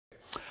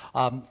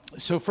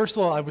So first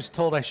of all, I was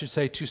told I should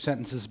say two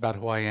sentences about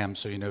who I am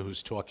so you know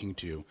who's talking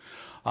to you.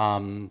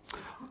 Um,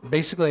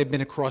 Basically, I've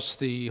been across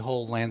the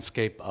whole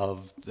landscape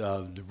of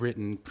the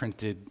written,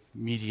 printed,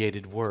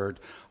 mediated word.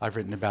 I've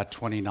written about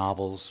 20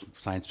 novels,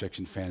 science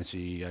fiction,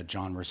 fantasy,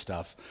 genre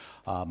stuff.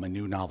 My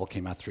new novel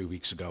came out 3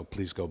 weeks ago.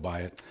 Please go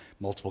buy it.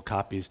 Multiple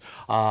copies.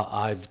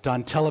 I've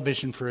done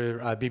television for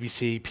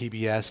BBC,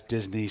 PBS,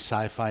 Disney,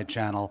 Sci-Fi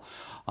Channel.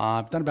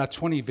 I've done about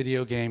 20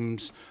 video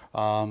games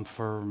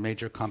for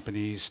major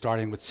companies,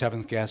 starting with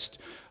Seventh Guest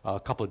a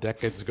couple of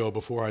decades ago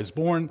before I was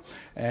born,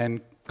 and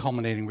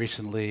culminating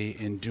recently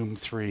in Doom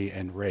 3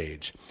 and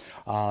Rage.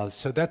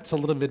 So that's a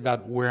little bit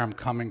about where I'm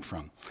coming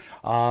from.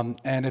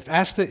 And if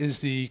Asta is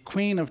the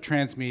queen of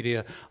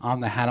transmedia, I'm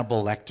the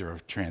Hannibal Lecter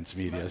of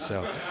transmedia.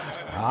 So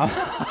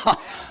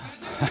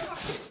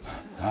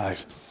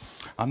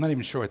I'm not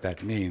even sure what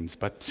that means,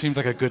 but it seems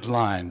like a good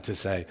line to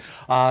say.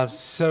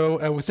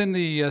 Within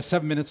the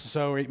 7 minutes or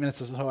so, or 8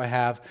 minutes or so I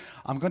have,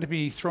 I'm going to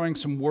be throwing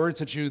some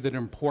words at you that are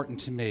important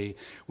to me,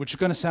 which are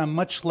going to sound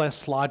much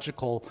less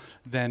logical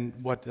than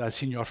what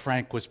Senor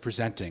Frank was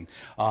presenting.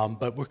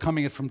 But we're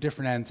coming at from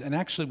different ends, and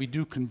actually we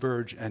do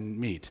converge and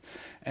meet.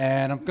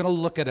 And I'm going to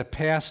look at a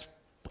past.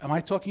 Am I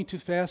talking too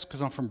fast?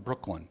 Because I'm from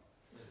Brooklyn.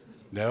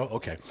 No?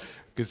 Okay.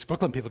 Because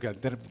Brooklyn people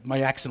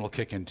my accent will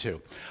kick in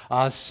too.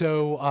 I'm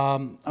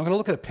going to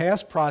look at a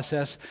past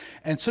process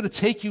and sort of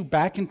take you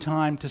back in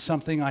time to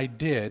something I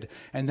did,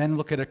 and then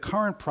look at a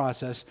current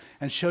process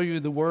and show you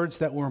the words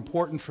that were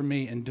important for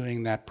me in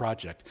doing that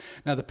project.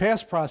 Now, the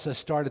past process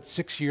started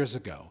 6 years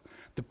ago.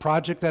 The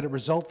project that it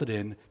resulted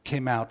in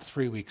came out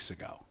 3 weeks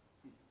ago.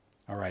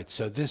 All right,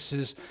 so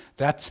that's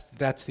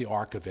the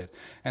arc of it.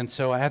 And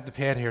so I have the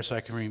pad here so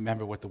I can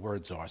remember what the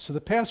words are. So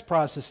the past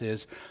process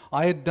is,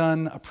 I had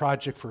done a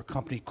project for a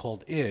company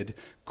called id,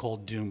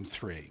 called Doom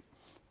 3.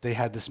 They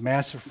had this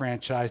massive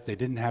franchise. They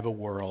didn't have a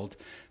world.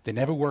 They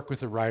never worked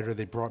with a writer.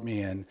 They brought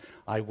me in.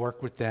 I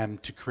worked with them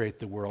to create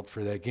the world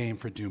for their game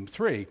for Doom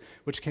 3,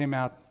 which came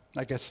out,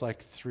 I guess,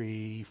 like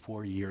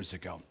 3-4 years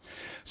ago.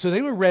 So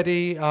they were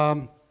ready,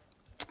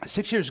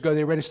 6 years ago,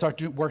 they were ready to start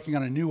working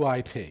on a new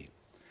IP.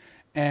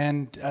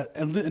 And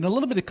in a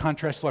little bit of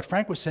contrast to what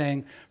Frank was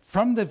saying,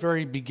 from the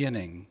very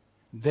beginning,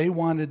 they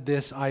wanted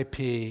this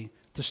IP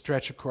to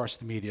stretch across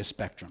the media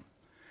spectrum,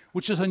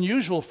 which is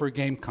unusual for a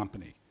game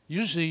company.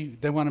 Usually,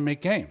 they want to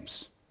make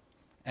games.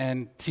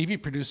 And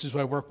TV producers who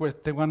I work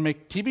with, they want to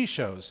make TV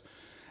shows.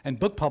 And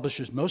book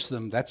publishers, most of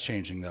them, that's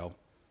changing though.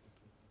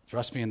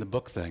 Trust me in the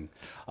book thing.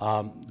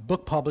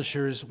 Book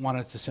publishers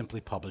wanted to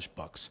simply publish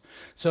books.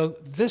 So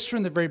this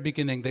from the very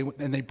beginning,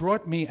 they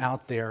brought me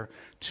out there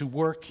to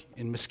work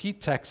in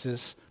Mesquite,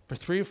 Texas for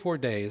 3 or 4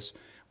 days,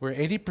 where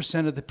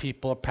 80% of the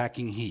people are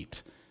packing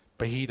heat.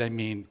 By heat, I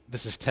mean,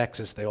 this is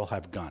Texas, they all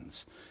have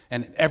guns.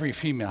 And every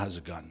female has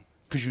a gun,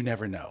 because you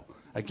never know.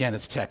 Again,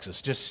 it's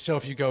Texas. Just so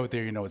if you go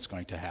there, you know what's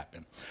going to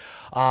happen.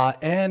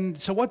 And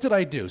so what did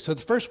I do? So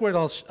the first word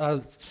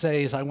I'll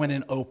say is I went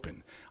in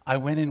open. I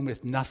went in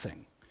with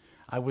nothing.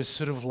 I was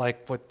sort of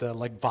like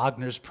like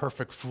Wagner's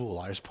Perfect Fool.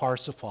 I was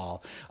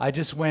Parsifal. I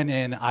just went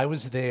in. I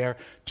was there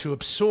to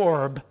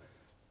absorb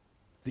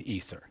the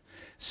ether.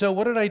 So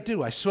what did I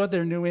do? I saw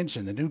their new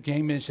engine, the new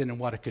game engine, and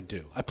what it could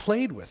do. I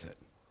played with it.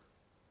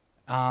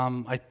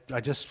 I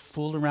just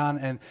fooled around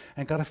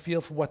and got a feel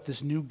for what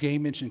this new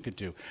game engine could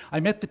do. I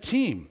met the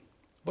team.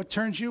 What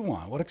turns you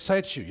on? What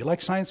excites you? You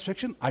like science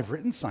fiction? I've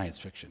written science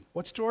fiction.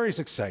 What stories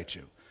excite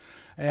you?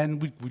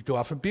 And we'd go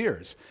out for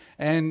beers.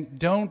 And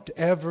don't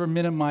ever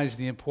minimize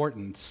the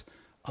importance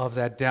of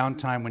that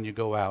downtime when you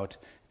go out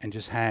and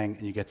just hang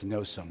and you get to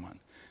know someone.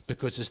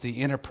 Because it's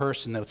the inner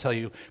person that'll tell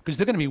you, because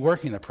they're going to be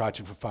working on the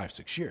project for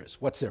 5-6 years.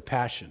 What's their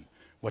passion?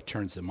 What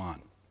turns them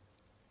on?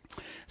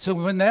 So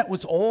when that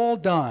was all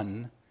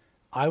done,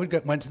 I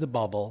went to the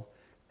bubble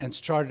and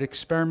started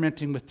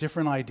experimenting with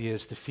different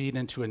ideas to feed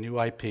into a new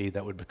IP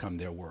that would become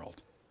their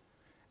world.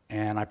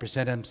 And I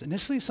presented them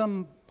initially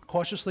some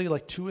cautiously,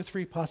 like 2 or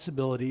 3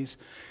 possibilities.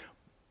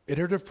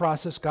 Iterative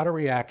process, got a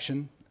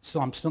reaction,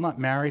 so I'm still not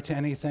married to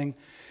anything.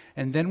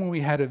 And then when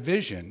we had a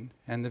vision,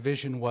 and the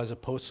vision was a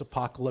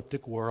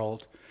post-apocalyptic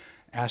world,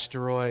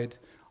 asteroid,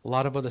 a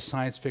lot of other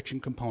science fiction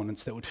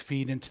components that would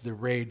feed into the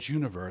Rage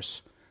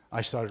universe,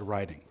 I started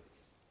writing.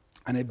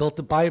 And I built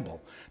the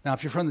Bible. Now,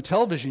 if you're from the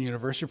television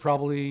universe, you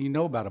probably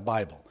know about a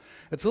Bible.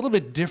 It's a little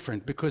bit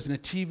different because in a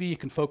TV, you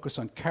can focus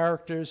on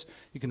characters,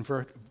 you can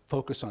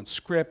focus on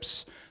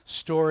scripts,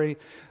 story.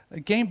 A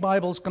game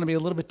Bible is going to be a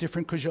little bit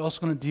different because you're also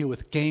going to deal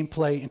with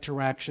gameplay,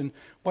 interaction.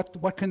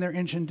 What can their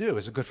engine do?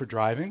 Is it good for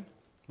driving?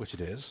 Which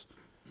it is.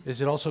 Is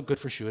it also good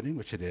for shooting?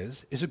 Which it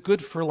is. Is it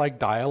good for like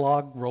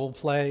dialogue, role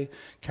play,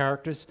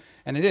 characters?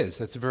 And it is.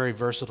 That's a very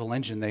versatile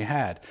engine they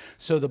had.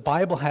 So the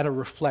Bible had to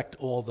reflect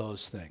all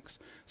those things.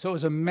 So it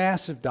was a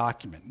massive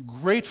document.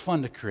 Great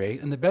fun to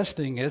create. And the best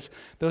thing is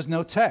there was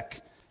no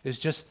tech. It's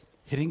just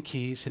hitting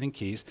keys, hitting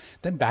keys.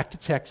 Then back to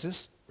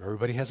Texas, where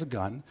everybody has a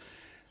gun.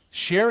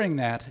 Sharing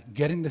that,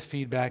 getting the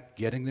feedback,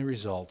 getting the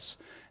results,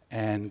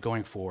 and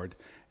going forward.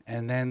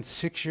 And then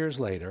 6 years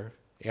later,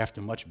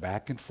 after much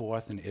back and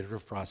forth and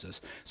iterative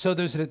process. So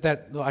there's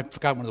I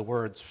forgot one of the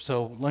words,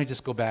 so let me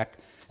just go back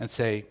and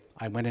say,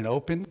 I went in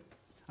open,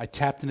 I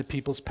tapped into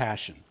people's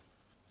passion,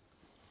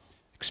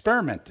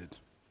 experimented.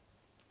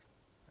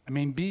 I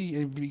mean,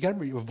 you got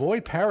to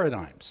avoid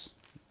paradigms.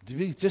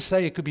 Just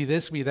say it could be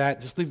this, be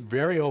that, just leave it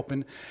very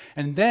open,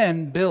 and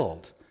then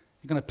build.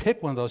 You're going to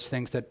pick one of those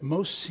things that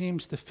most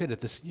seems to fit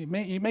it. You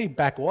may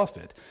back off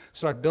it,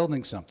 start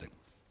building something.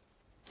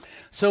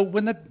 So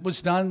when that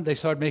was done, they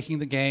started making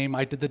the game.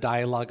 I did the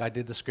dialogue, I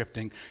did the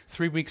scripting.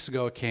 3 weeks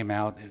ago it came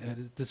out.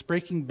 Does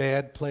Breaking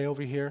Bad play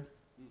over here?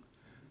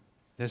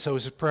 So it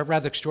was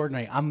rather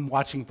extraordinary. I'm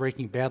watching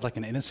Breaking Bad like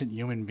an innocent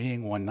human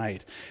being one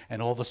night,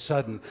 and all of a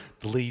sudden,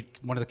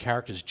 one of the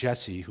characters,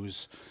 Jesse,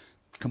 who's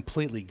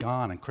completely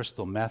gone in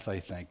crystal meth, I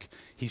think,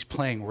 he's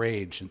playing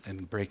Rage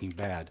in Breaking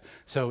Bad.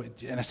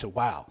 And I said,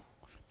 wow,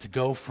 to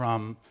go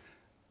from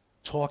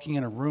talking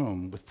in a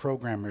room with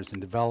programmers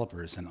and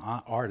developers and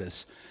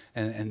artists,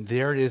 and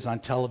there it is on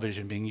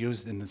television being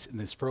used in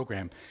this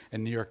program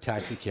in New York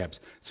taxi cabs.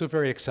 So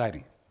very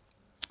exciting.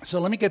 So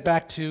let me get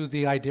back to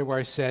the idea where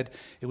I said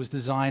it was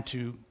designed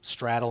to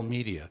straddle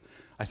media.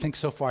 I think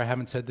so far I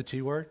haven't said the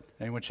T word.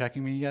 Anyone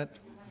checking me yet?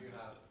 You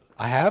have.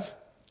 I have?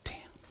 Damn.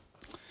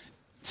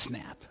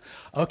 Snap.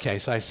 Okay,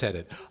 so I said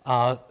it.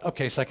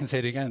 Okay, so I can say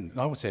it again.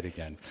 I won't say it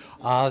again.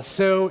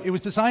 So it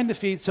was designed to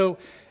feed, so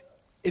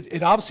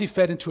it obviously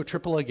fed into a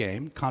AAA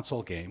game,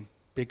 console game,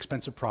 big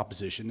expensive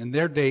proposition, and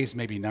their days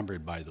may be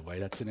numbered, by the way.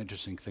 That's an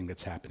interesting thing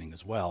that's happening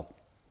as well.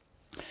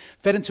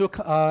 Fed into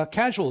a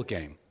casual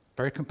game.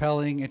 Very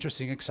compelling,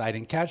 interesting,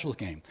 exciting, casual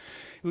game.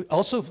 It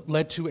also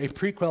led to a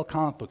prequel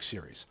comic book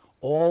series,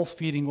 all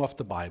feeding off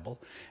the Bible,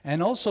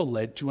 and also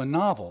led to a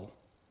novel,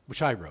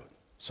 which I wrote.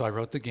 So I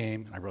wrote the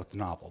game, and I wrote the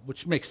novel,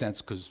 which makes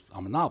sense because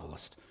I'm a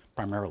novelist,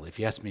 primarily. If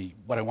you ask me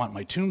what I want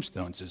my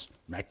tombstone, it says,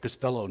 Matt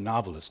Costello,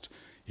 novelist.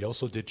 He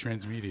also did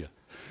transmedia.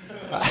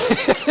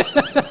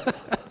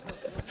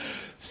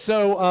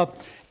 So,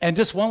 and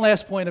just one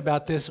last point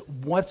about this,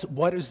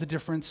 what is the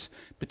difference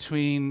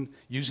between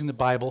using the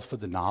Bible for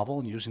the novel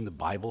and using the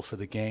Bible for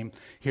the game?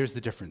 Here's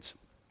the difference.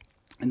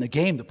 In the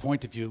game, the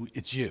point of view,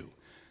 it's you.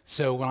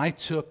 So when I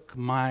took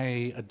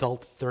my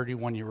adult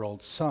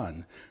 31-year-old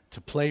son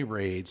to play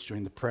Rage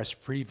during the press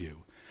preview,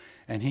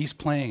 and he's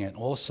playing it, and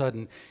all of a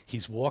sudden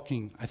he's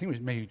walking, I think he was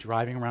maybe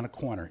driving around a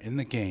corner in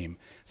the game,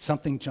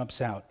 something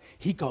jumps out,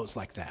 he goes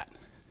like that.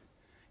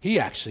 He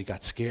actually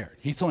got scared.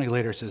 He told me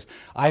later, says,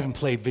 I haven't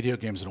played video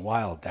games in a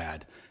while,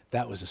 Dad.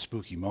 That was a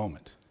spooky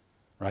moment,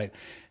 right?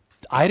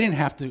 I didn't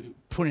have to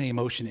put any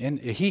emotion in.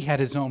 He had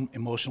his own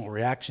emotional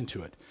reaction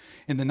to it.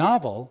 In the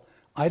novel,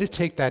 I had to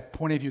take that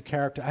point of view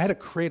character. I had to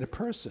create a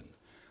person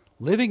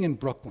living in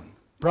Brooklyn.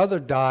 Brother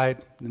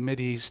died in the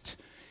Mideast.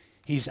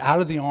 He's out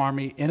of the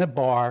army, in a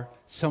bar.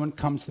 Someone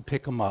comes to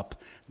pick him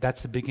up.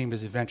 That's the beginning of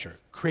his adventure.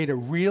 Create a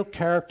real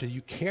character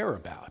you care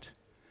about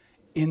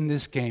in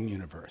this game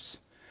universe.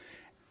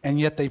 And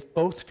yet they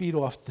both feed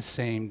off the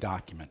same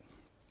document.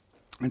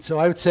 And so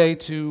I would say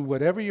to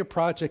whatever your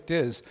project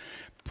is,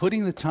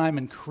 putting the time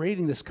in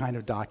creating this kind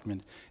of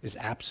document is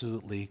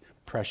absolutely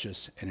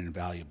precious and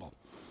invaluable.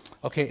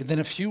 Okay, and then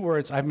a few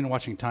words. I haven't been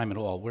watching time at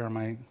all. Where am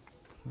I?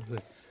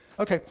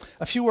 Okay,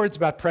 a few words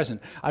about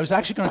present. I was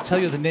actually going to tell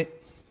you the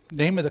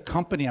name of the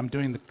company I'm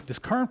doing this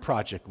current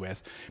project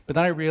with, but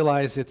then I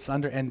realized it's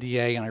under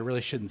NDA and I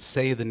really shouldn't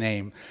say the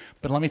name.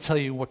 But let me tell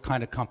you what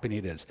kind of company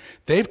it is.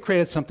 They've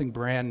created something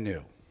brand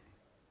new.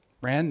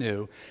 Brand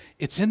new.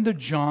 It's in the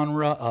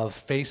genre of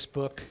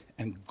Facebook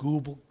and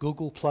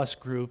Google Plus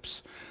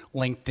groups,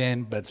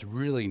 LinkedIn, but it's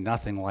really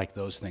nothing like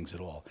those things at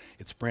all.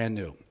 It's brand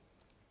new.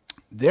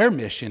 Their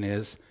mission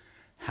is,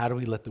 how do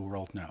we let the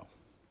world know?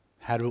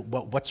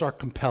 What's our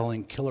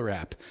compelling killer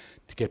app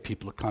to get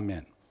people to come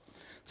in?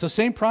 So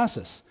same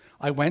process.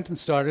 I went and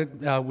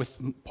started with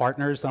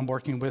partners I'm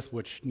working with,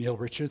 which Neil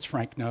Richards,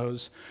 Frank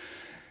knows,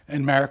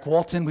 and Marek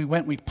Walton.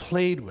 We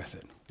played with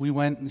it. We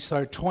went and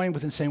started toying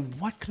with it and saying,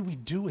 what could we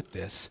do with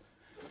this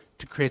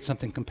to create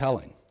something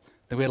compelling?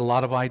 Then we had a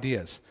lot of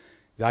ideas.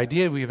 The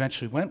idea we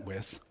eventually went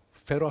with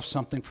fed off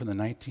something from the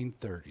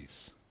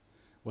 1930s.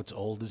 What's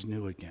old is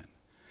new again.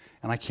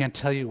 And I can't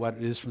tell you what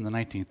it is from the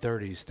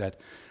 1930s that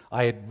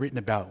I had written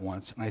about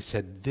once, and I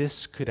said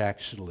this could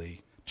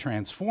actually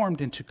transformed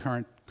into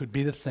could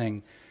be the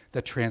thing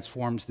that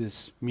transforms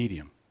this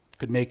medium,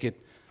 could make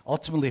it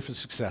ultimately, if it's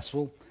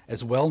successful,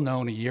 as well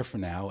known a year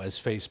from now as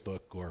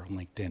Facebook or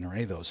LinkedIn or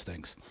any of those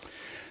things.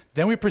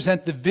 Then we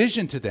present the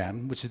vision to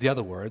them, which is the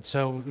other word.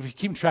 So if you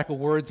keep track of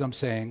words, I'm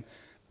saying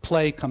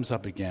play comes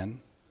up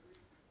again,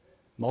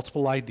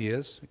 multiple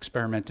ideas,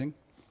 experimenting,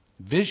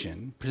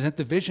 vision, present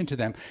the vision to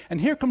them. And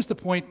here comes the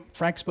point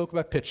Frank spoke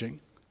about pitching.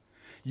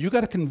 You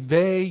got to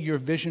convey your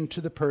vision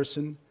to the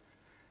person,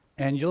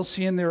 and you'll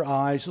see in their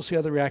eyes, you'll see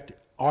how they react.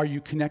 Are you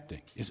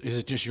connecting? Is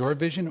it just your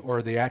vision, or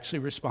are they actually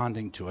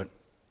responding to it?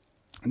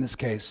 In this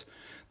case,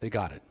 they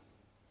got it.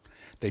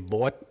 They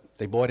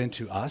bought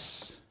into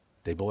us.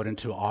 They bought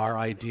into our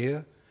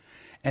idea.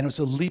 And it was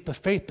a leap of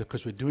faith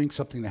because we're doing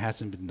something that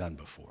hasn't been done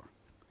before.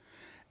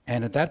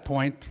 And at that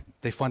point,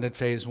 they funded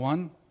phase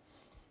one.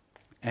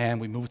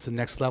 and we moved to the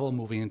next level,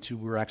 moving into,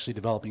 we're actually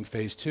developing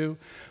phase 2,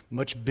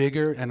 much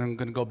bigger, and I'm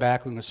going to go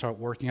back, we're going to start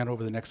working on it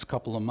over the next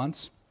couple of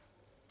months.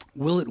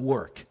 Will it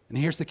work? And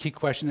here's the key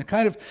question. It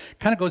kind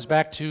of goes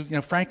back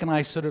to, Frank and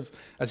I sort of,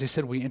 as I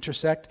said, we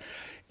intersect.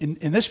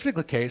 In this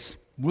particular case,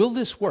 will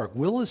this work?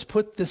 Will this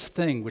put this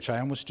thing, which I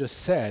almost just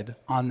said,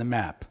 on the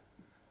map?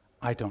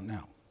 I don't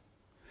know.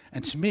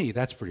 And to me,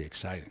 that's pretty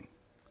exciting.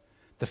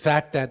 The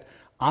fact that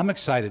I'm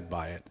excited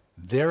by it,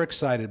 they're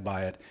excited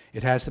by it,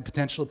 it has the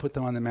potential to put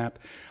them on the map.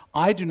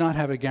 I do not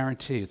have a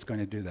guarantee it's going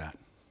to do that.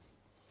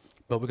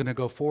 But we're going to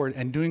go forward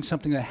and doing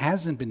something that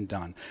hasn't been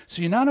done.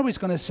 So you're not always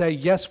going to say,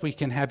 yes, we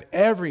can have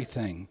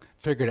everything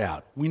figured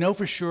out. We know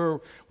for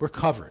sure we're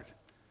covered.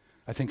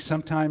 I think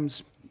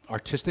sometimes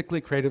artistically,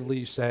 creatively,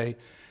 you say,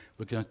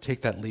 we're going to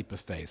take that leap of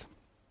faith.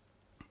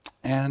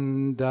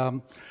 And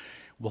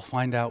we'll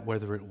find out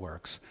whether it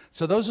works.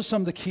 So those are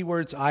some of the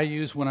keywords I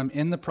use when I'm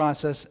in the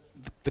process.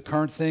 The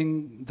current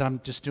thing that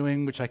I'm just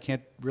doing, which I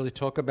can't really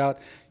talk about,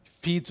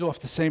 feeds off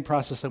the same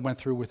process I went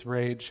through with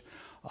Rage.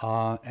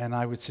 And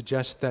I would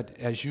suggest that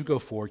as you go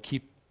forward,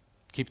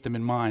 keep them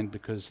in mind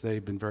because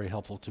they've been very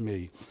helpful to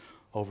me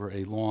over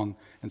a long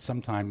and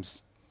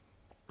sometimes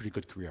pretty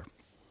good career.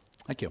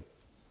 Thank you.